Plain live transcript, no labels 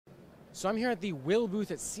So I'm here at the Whill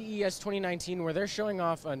booth at CES 2019 where they're showing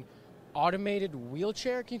off an automated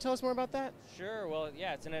wheelchair. Can you tell us more about that? Sure. Well,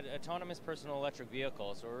 yeah, it's an autonomous personal electric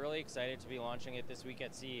vehicle, so we're really excited to be launching it this week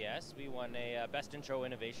at CES. We won a Best in Show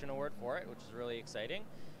Innovation Award for it, which is really exciting.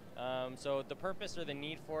 So the purpose or the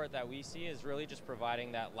need for it that we see is really just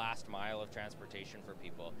providing that last mile of transportation for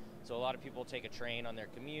people. So a lot of people take a train on their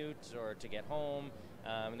commute or to get home,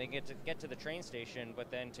 and they get to the train station,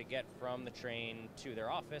 but then to get from the train to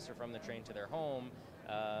their office or from the train to their home,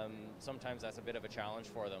 sometimes that's a bit of a challenge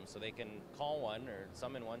for them. So they can call one or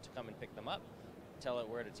summon one to come and pick them up, tell it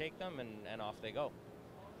where to take them, and off they go.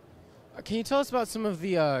 Can you tell us about some of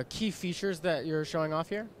the key features that you're showing off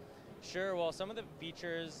here? Sure. Well, some of the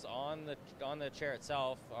features on the chair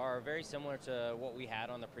itself are very similar to what we had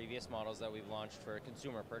on the previous models that we've launched for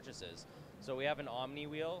consumer purchases. So we have an omni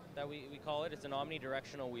wheel that we call it. It's an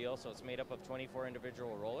omnidirectional wheel, so it's made up of 24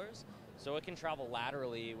 individual rollers. So it can travel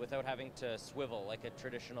laterally without having to swivel like a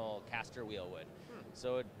traditional caster wheel would.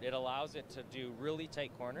 So it allows it to do really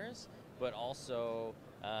tight corners, but also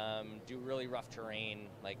do really rough terrain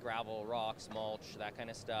like gravel, rocks, mulch, that kind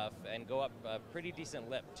of stuff, and go up a pretty decent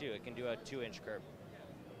lip too. It can do a 2-inch curb.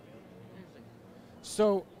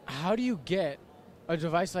 So how do you get a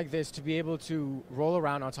device like this to be able to roll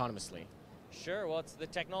around autonomously? Sure, well, it's the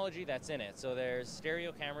technology that's in it. So there's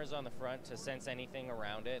stereo cameras on the front to sense anything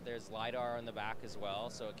around it. There's LiDAR on the back as well,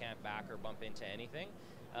 so it can't back or bump into anything.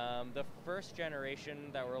 The first generation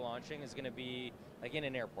that we're launching is going to be like in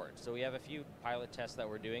an airport. So we have a few pilot tests that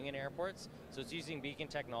we're doing in airports. So it's using beacon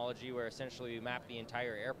technology where essentially we map the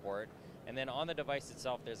entire airport. And then on the device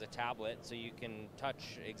itself, there's a tablet, so you can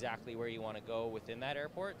touch exactly where you want to go within that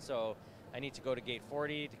airport. So I need to go to gate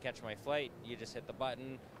 40 to catch my flight. You just hit the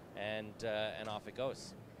button, and off it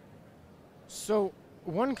goes. So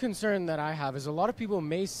one concern that I have is a lot of people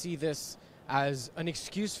may see this as an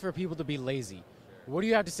excuse for people to be lazy. Sure. What do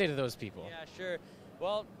you have to say to those people? Yeah, sure.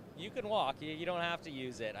 Well, you can walk. You don't have to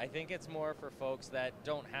use it. I think it's more for folks that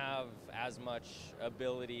don't have as much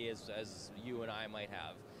ability as you and I might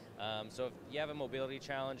have. So if you have a mobility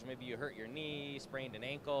challenge, maybe you hurt your knee, sprained an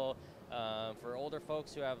ankle. For older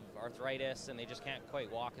folks who have arthritis and they just can't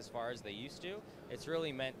quite walk as far as they used to, it's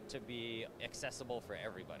really meant to be accessible for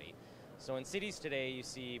everybody. So in cities today, you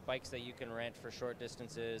see bikes that you can rent for short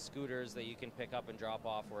distances, scooters that you can pick up and drop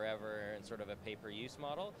off wherever in sort of a pay-per-use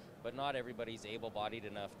model, but not everybody's able-bodied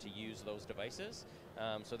enough to use those devices,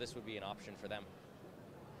 so this would be an option for them.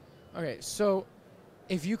 Okay, so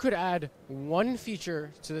if you could add one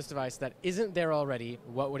feature to this device that isn't there already,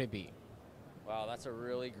 what would it be? Wow, that's a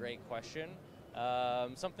really great question.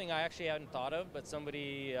 Something I actually hadn't thought of, but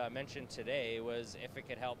somebody mentioned today was if it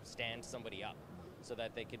could help stand somebody up so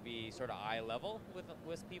that they could be sort of eye level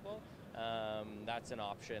with people. That's an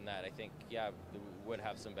option that I think, would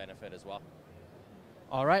have some benefit as well.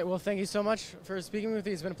 All right, well, thank you so much for speaking with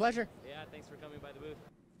me. It's been a pleasure. Yeah, thanks for coming by the booth.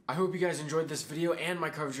 I hope you guys enjoyed this video and my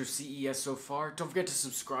coverage of CES so far. Don't forget to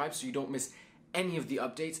subscribe so you don't miss any of the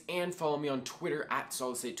updates, and follow me on Twitter at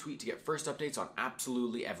SolidStateTweet to get first updates on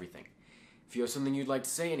absolutely everything. If you have something you'd like to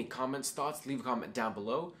say, any comments, thoughts, leave a comment down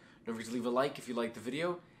below. Don't forget to leave a like if you liked the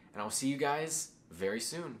video, and I'll see you guys very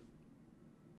soon.